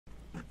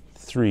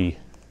3,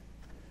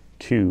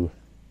 2,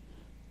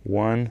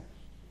 1,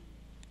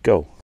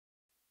 go.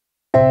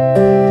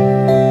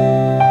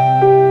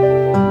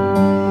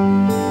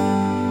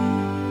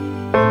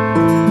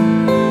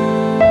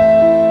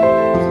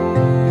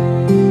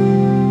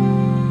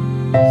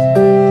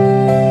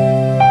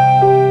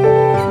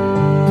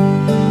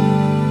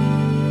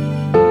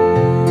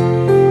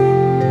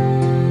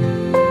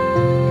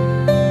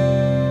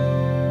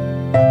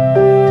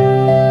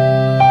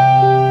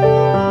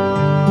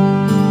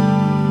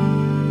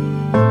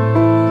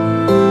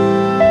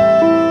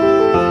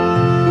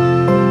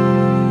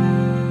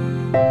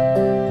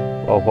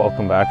 Well,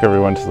 welcome back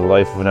everyone to the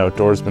life of an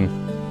outdoorsman.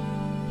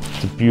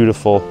 It's a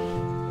beautiful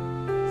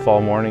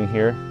fall morning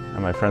here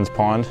at my friend's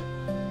pond.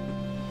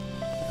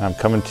 I'm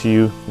coming to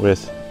you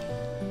with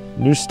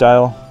new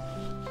style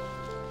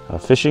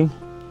of fishing.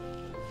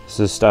 This is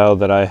a style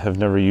that I have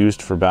never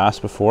used for bass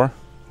before,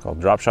 called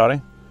drop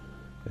shotting.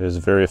 It is a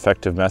very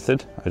effective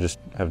method. I just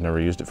have never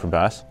used it for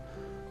bass.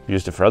 I've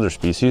used it for other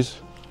species,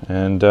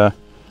 and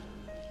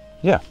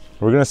yeah,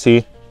 we're gonna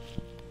see.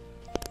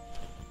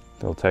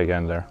 Little tag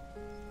end there.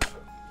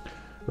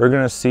 We're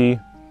gonna see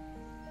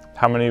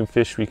how many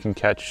fish we can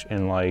catch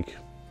in, like,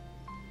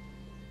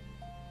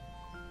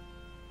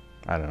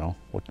 I don't know,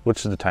 what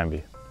should the time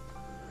be?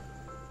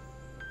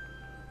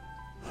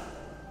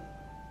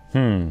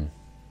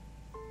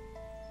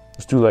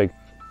 Let's do like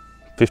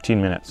 15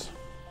 minutes.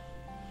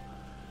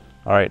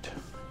 All right,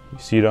 you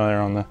see it on there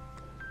on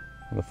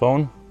the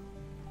phone,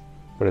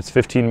 but it's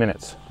 15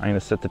 minutes. I'm gonna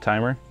set the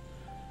timer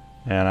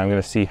and I'm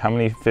gonna see how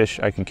many fish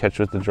I can catch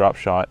with the drop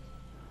shot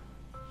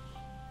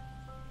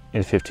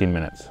in 15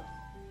 minutes.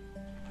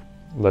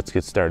 Let's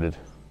get started.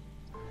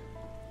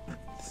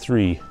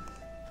 3,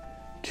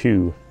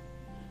 2,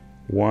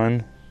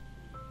 1,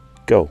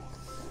 go.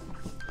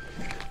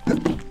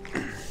 That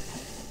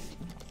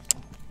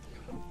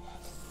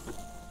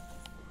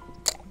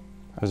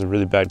was a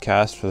really bad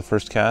cast for the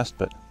first cast,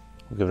 but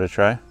we'll give it a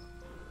try.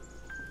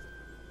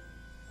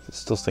 Is it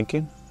still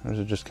sinking, or is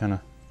it just kind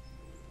of...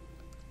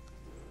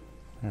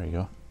 There we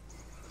go.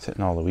 It's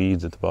hitting all the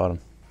weeds at the bottom.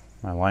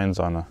 My line's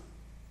on a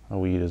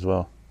weed as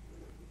well.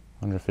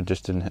 Wonder if it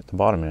just didn't hit the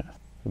bottom yet.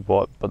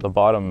 But the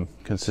bottom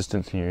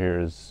consistency here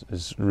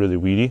is really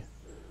weedy,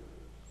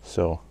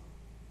 so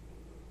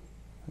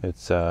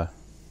it's my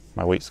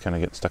weight's kind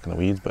of getting stuck in the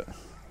weeds, but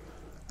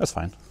that's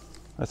fine.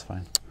 That's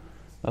fine.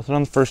 Nothing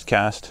on the first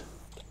cast.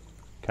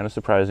 Kind of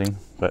surprising,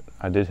 but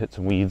I did hit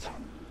some weeds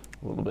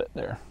a little bit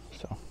there,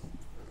 so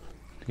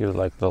give it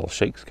like little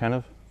shakes kind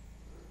of,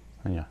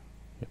 and you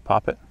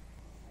pop it,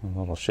 and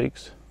little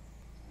shakes,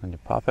 and you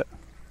pop it.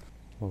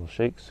 Little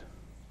shakes,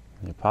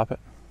 and you pop it.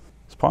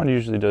 This pond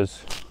usually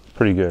does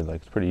pretty good.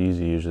 Like, it's pretty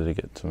easy usually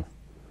to get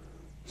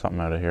something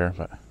out of here,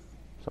 but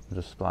something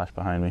just splashed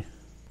behind me.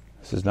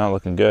 This is not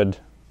looking good.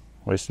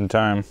 Wasting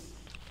time.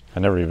 I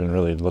never even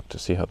really looked to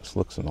see how this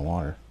looks in the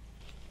water.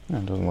 Yeah,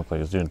 it doesn't look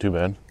like it's doing too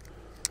bad.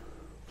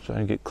 Trying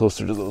to get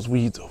closer to those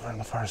weeds over on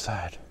the far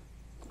side.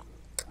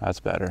 That's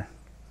better.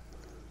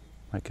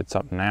 Might get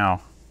something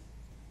now.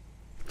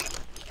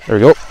 There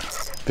we go.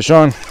 Fish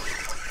on.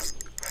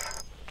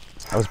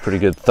 That was a pretty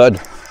good thud.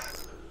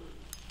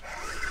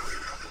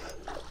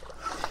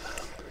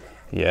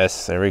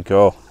 Yes, there we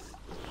go.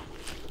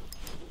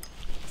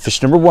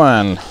 Fish number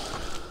 1.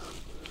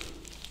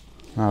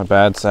 Not a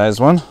bad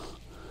sized one.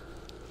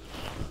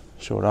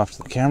 Show it off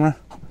to the camera.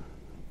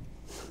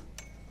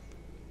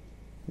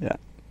 Yeah.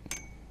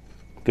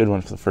 Good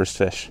one for the first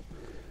fish.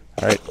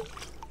 All right,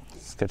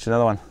 let's catch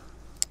another one.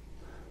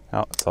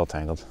 Oh, it's all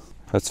tangled.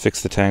 Let's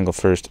fix the tangle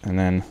first, and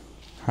then,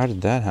 how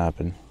did that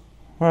happen?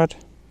 What?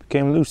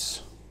 Came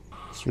loose.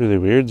 It's really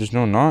weird. There's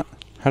no knot.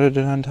 How did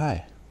it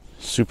untie?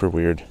 Super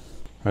weird.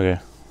 Okay,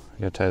 I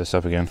gotta tie this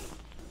up again.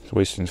 It's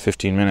wasting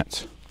 15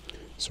 minutes.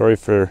 Sorry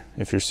for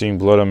if you're seeing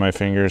blood on my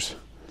fingers.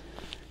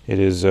 It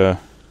is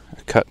a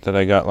cut that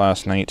I got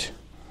last night.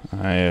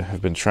 I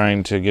have been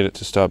trying to get it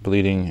to stop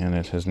bleeding, and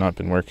it has not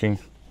been working.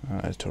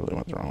 I totally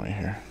went the wrong way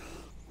here.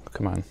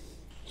 Come on,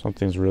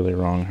 something's really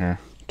wrong here.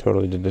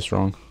 Totally did this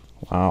wrong.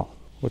 Wow,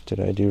 what did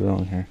I do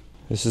wrong here?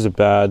 This is a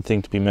bad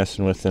thing to be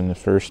messing with in the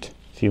first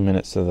few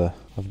minutes of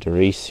the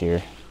race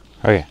here.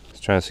 Okay, let's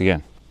try this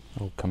again.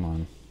 Oh, come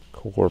on.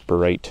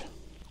 Cooperate.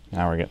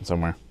 Now we're getting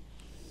somewhere.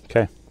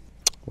 Okay,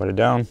 wet it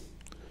down,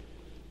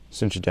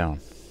 cinch it down.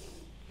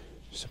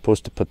 You're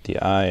supposed to put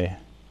the eye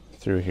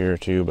through here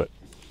too, but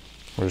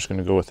we're just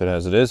gonna go with it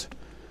as it is.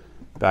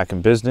 Back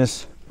in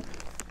business.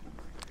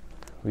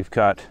 We've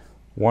got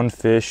one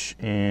fish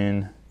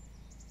in,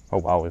 oh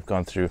wow, we've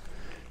gone through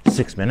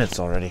 6 minutes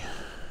already.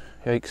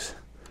 Yikes.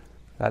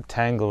 That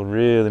tangle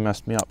really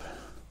messed me up.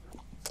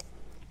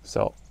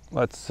 So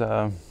let's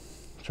try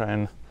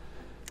and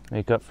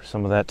make up for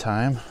some of that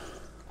time.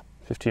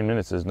 15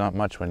 minutes is not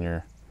much when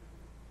you're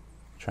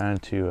trying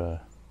to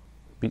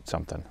beat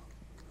something.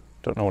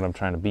 Don't know what I'm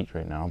trying to beat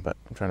right now, but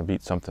I'm trying to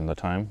beat something, the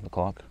time, the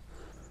clock.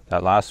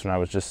 That last one I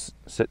was just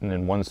sitting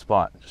in one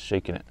spot, just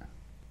shaking it.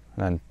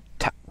 And then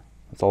tap.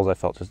 That's all I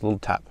felt, just a little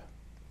tap.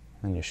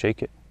 And you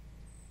shake it,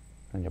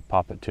 and you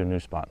pop it to a new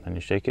spot. Then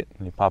you shake it,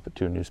 and you pop it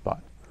to a new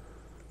spot.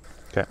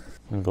 Okay,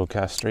 I'm gonna go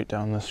cast straight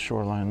down this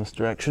shoreline this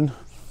direction.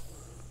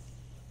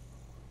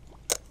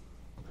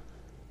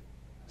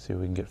 See if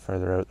we can get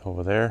further out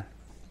over there.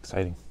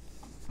 Exciting,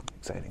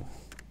 exciting.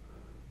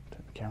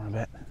 Turn the camera a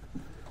bit.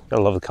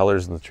 Gotta love the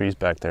colors of the trees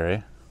back there,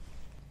 eh?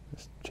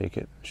 Just shake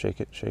it,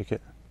 shake it, shake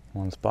it.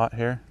 One spot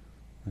here,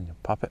 and you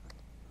pop it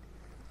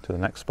to the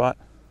next spot.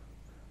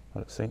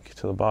 Let it sink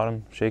to the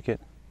bottom, shake it,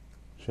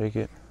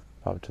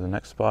 pop it to the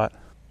next spot,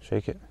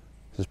 shake it.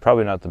 This is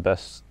probably not the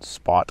best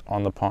spot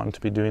on the pond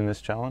to be doing this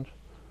challenge,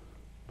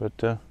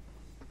 but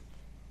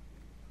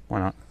why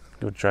not?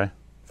 Give it a try.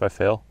 If I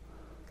fail,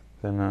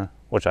 then,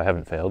 which I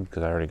haven't failed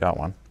because I already got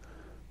one,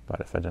 but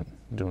if I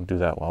don't do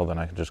that well, then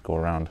I can just go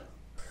around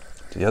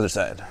to the other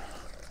side.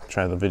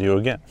 Try the video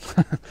again.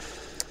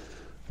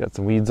 Got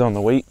some weeds on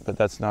the weight, but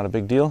that's not a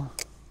big deal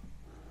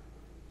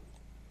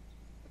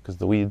because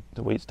the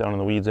weight's down in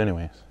the weeds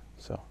anyways.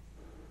 So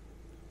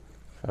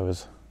if I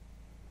was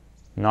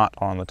not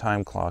on the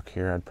time clock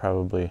here, I'd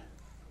probably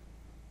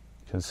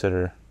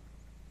consider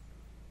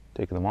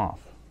taking them off,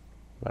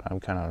 but I'm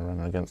kind of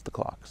running against the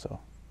clock, so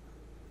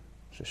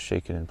just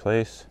shake it in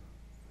place.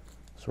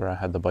 That's where I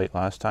had the bite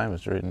last time,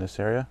 is right in this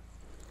area.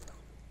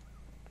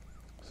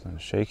 So I'm gonna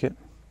shake it,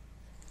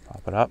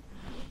 pop it up.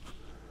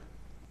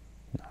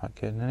 Not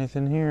getting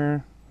anything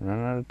here,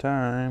 running out of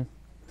time.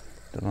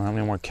 Don't know how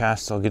many more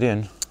casts I'll get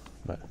in,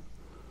 but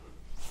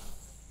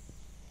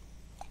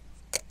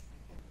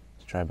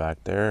let's try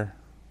back there.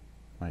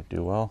 Might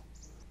do well.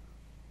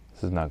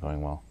 This is not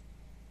going well.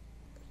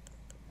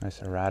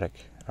 Nice erratic.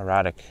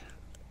 That's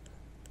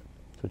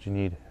what you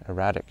need,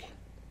 erratic.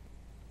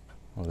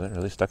 Oh, is that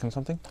really stuck in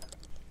something?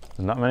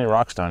 There's not many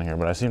rocks down here,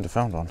 but I seem to have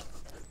found one.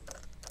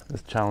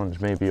 This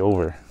challenge may be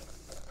over.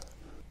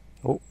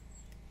 Oh,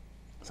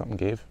 something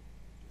gave.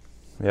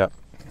 Yep,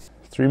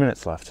 3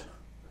 minutes left.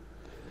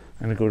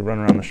 I'm gonna go run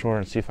around the shore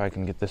and see if I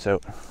can get this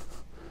out.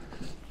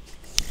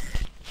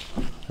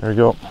 There we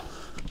go.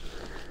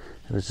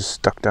 It was just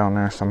stuck down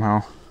there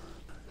somehow.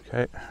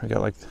 Okay, we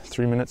got like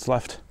 3 minutes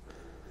left.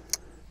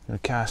 I'm gonna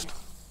cast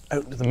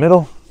out to the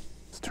middle.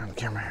 Let's turn the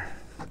camera here.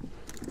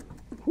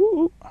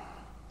 Woo.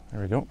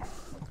 There we go.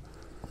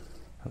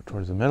 Out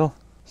towards the middle.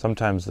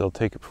 Sometimes they'll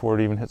take it before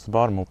it even hits the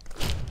bottom.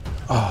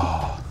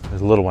 Oh,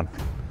 there's a little one.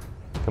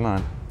 Come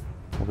on.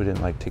 Hope we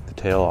didn't like take the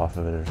tail off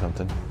of it or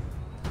something.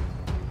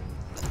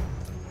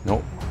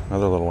 Nope,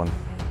 another little one.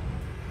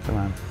 Come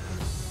on.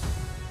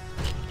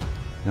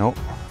 Nope.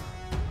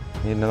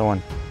 Need another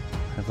one.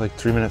 I have like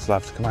 3 minutes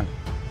left. Come on.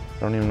 I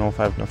don't even know if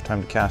I have enough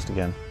time to cast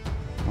again.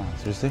 Oh,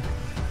 seriously?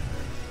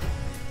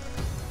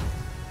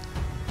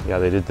 Yeah,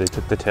 they did. They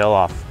took the tail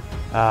off.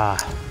 Ah.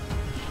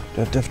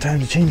 Do I have enough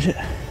time to change it?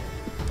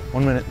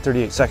 1 minute,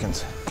 38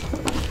 seconds.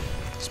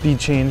 Speed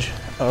change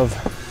of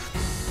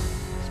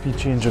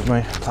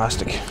my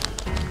plastic.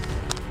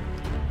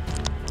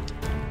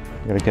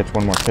 I gotta catch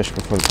one more fish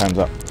before the time's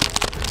up.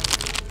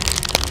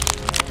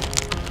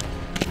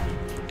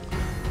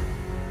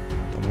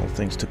 Them little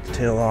things took the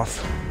tail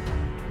off.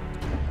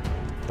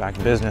 Back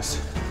in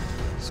business.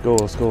 Let's go,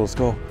 let's go, let's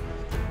go.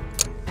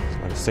 Let's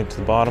let it sink to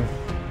the bottom.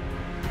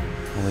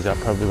 Only got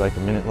probably like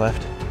a minute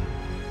left.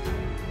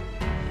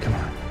 Come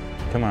on,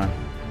 come on.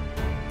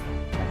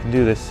 I can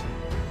do this.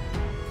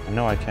 I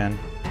know I can.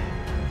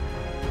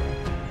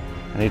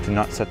 I need to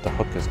not set the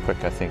hook as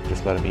quick, I think.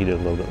 Just let him eat it a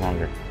little bit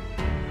longer.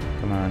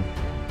 Come on.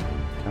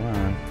 Come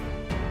on.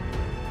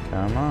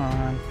 Come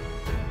on.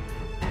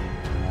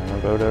 I'm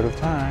about out of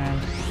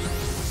time.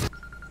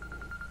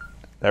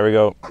 There we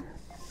go.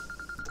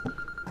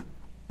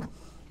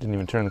 Didn't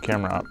even turn the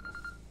camera up.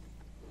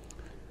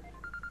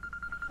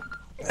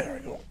 There we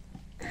go.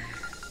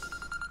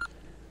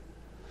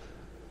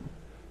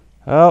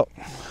 Well,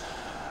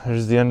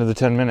 there's the end of the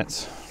 10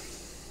 minutes.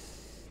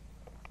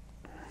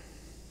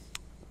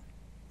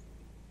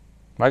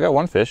 I got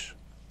one fish.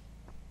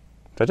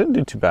 That didn't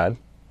do too bad.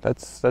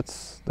 That's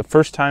the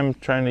first time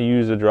trying to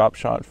use a drop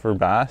shot for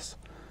bass,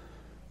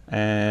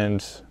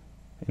 and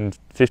in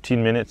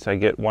 15 minutes I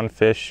get one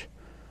fish,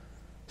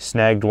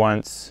 snagged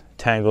once,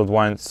 tangled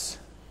once,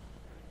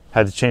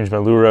 had to change my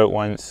lure out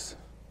once.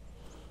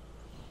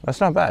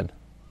 That's not bad.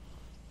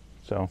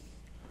 So,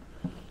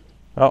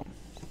 well,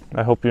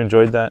 I hope you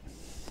enjoyed that,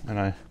 and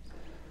I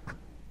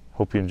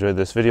hope you enjoyed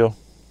this video.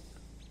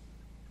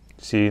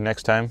 See you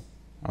next time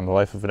on The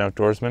Life of an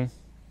Outdoorsman.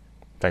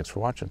 Thanks for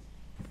watching.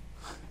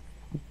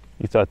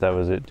 You thought that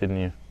was it, didn't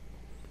you?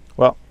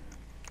 Well,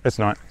 it's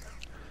not.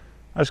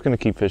 I'm just gonna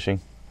keep fishing,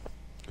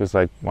 because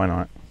like, why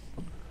not?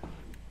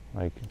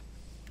 Like,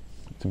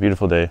 it's a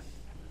beautiful day,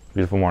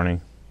 beautiful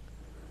morning,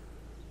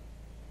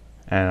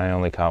 and I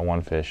only caught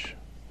one fish,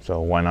 so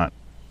why not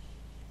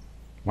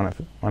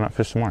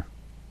fish some more?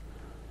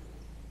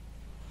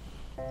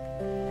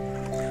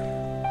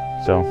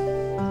 So,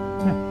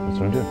 yeah, that's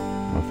what I'm doing.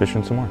 I'm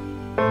fishing some more.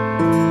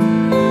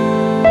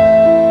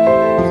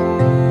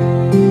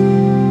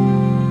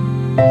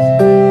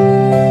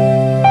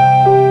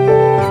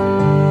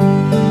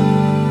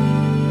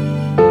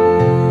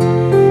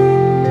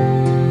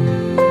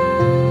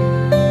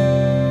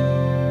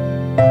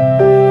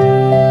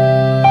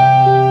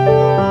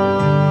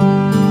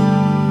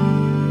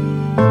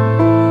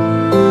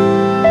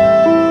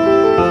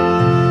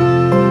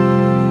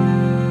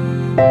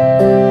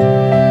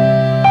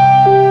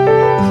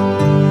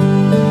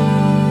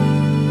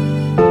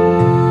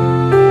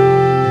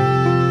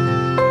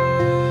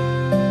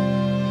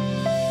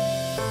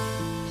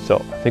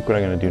 think what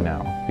I'm going to do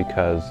now,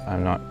 because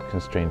I'm not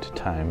constrained to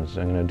time, is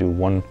I'm going to do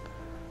one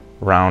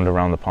round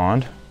around the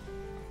pond,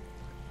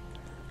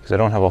 because I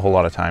don't have a whole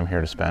lot of time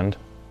here to spend,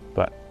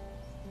 but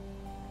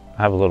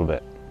I have a little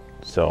bit.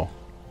 So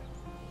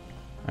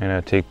I'm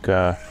going to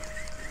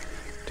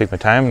take my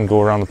time and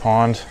go around the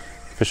pond,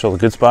 fish all the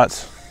good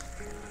spots,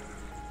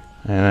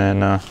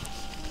 and then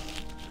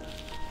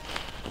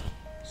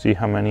see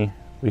how many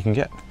we can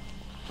get.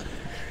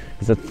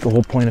 Because that's the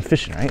whole point of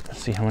fishing, right?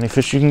 See how many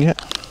fish you can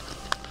get.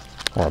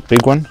 Or a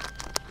big one.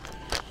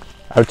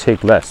 I would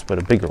take less, but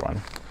a bigger one.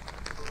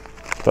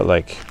 But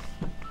like,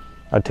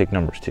 I'd take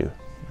numbers too.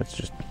 That's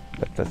just,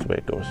 that's the way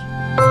it goes.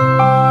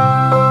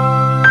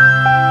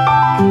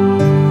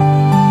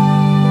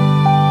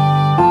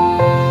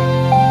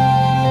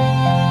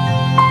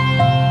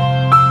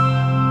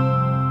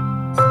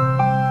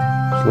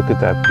 Just look at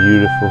that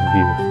beautiful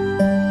view.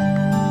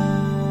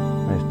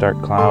 Nice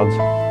dark clouds.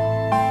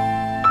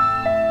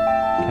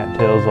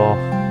 Cattails all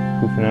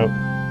poofing out.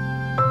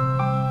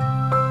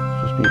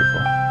 It's just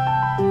beautiful.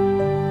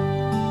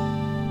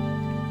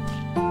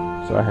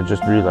 So I had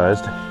just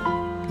realized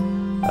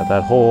that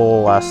that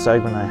whole last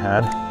segment I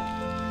had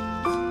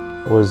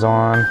was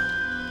on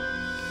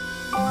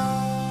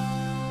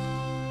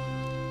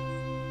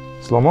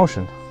slow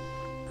motion.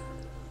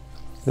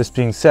 This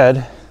being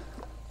said,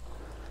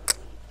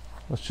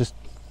 let's just,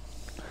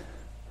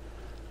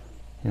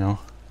 you know,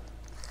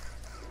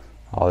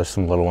 oh, there's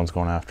some little ones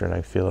going after it.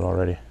 I feel it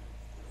already.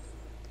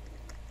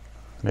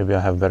 Maybe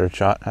I'll have a better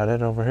shot at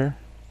it over here.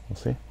 We'll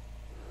see.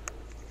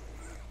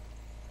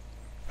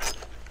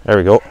 There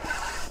we go.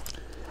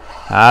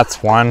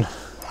 That's one.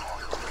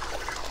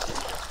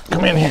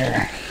 Come in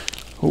here.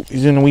 Oh,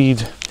 he's in the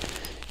weeds.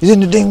 He's in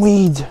the dang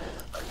weeds.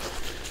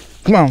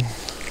 Come on.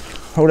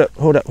 Hold up,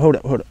 hold up, hold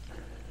up, hold up.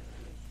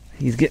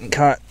 He's getting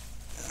caught.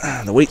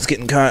 The weight's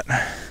getting caught.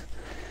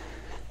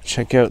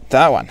 Check out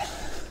that one.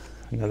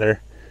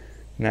 Another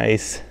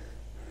nice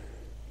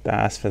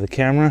bass for the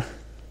camera.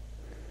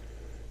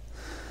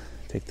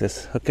 Take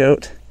this hook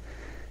out.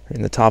 Right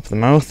in the top of the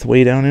mouth,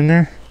 way down in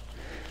there.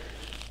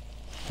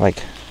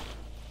 Like,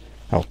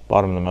 oh,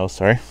 bottom of the mouth,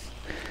 sorry.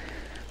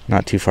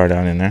 Not too far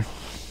down in there.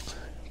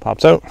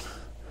 Pops out.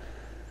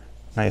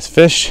 Nice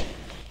fish.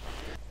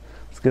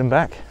 Let's get him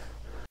back.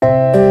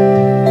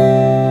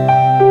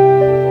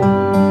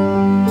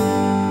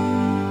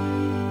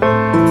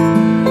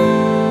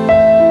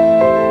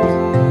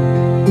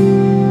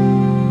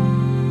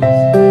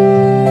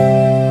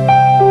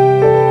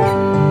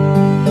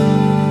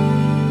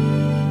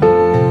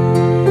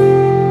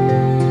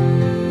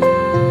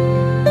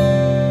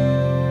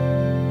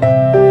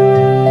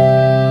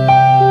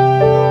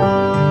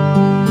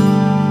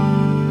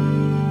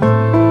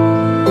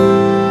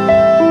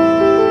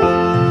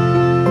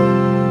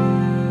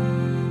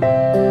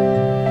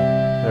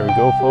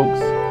 Folks,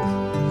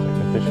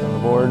 second fish on the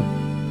board.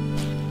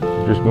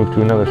 We'll just move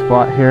to another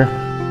spot here.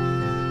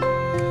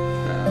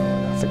 We're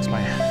gonna fix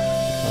my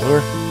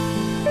lure.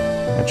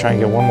 I'm gonna try and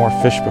get one more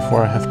fish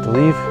before I have to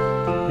leave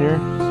here.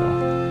 So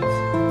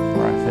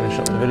before I finish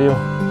up the video,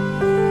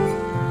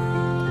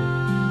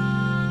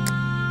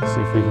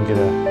 see if we can get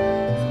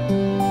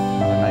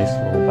another nice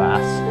little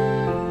bass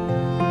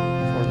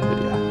for the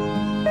video.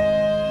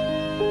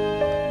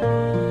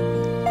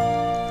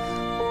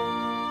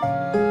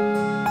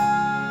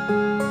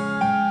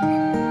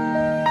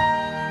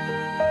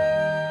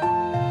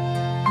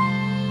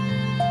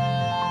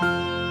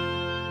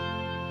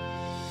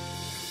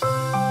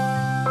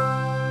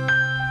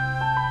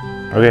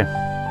 Okay,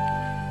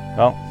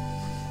 well,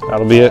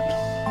 that'll be it.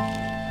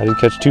 I did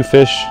catch 2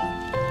 fish,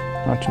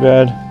 not too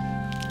bad.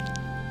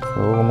 A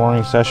little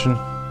morning session.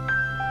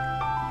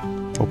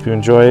 Hope you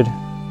enjoyed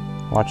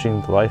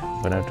watching the life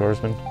of an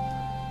outdoorsman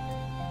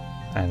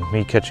and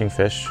me catching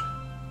fish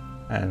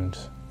and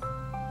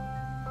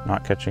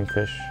not catching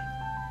fish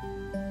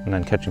and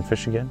then catching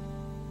fish again.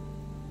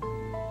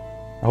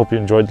 I hope you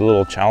enjoyed the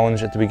little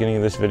challenge at the beginning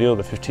of this video,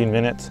 the 15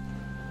 minutes.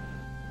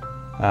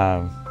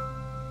 I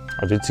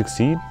did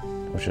succeed,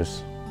 which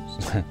is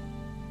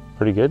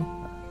pretty good.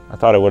 I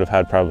thought I would have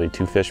had probably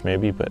 2 fish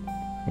maybe, but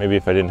maybe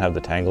if I didn't have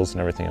the tangles and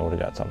everything, I would have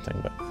got something.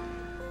 But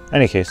in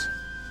any case,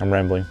 I'm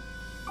rambling.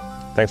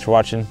 Thanks for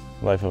watching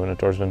Life of an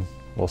Outdoorsman.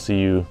 We'll see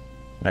you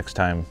next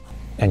time.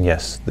 And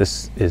yes,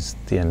 this is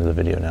the end of the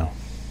video now.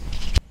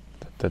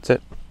 That's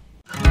it.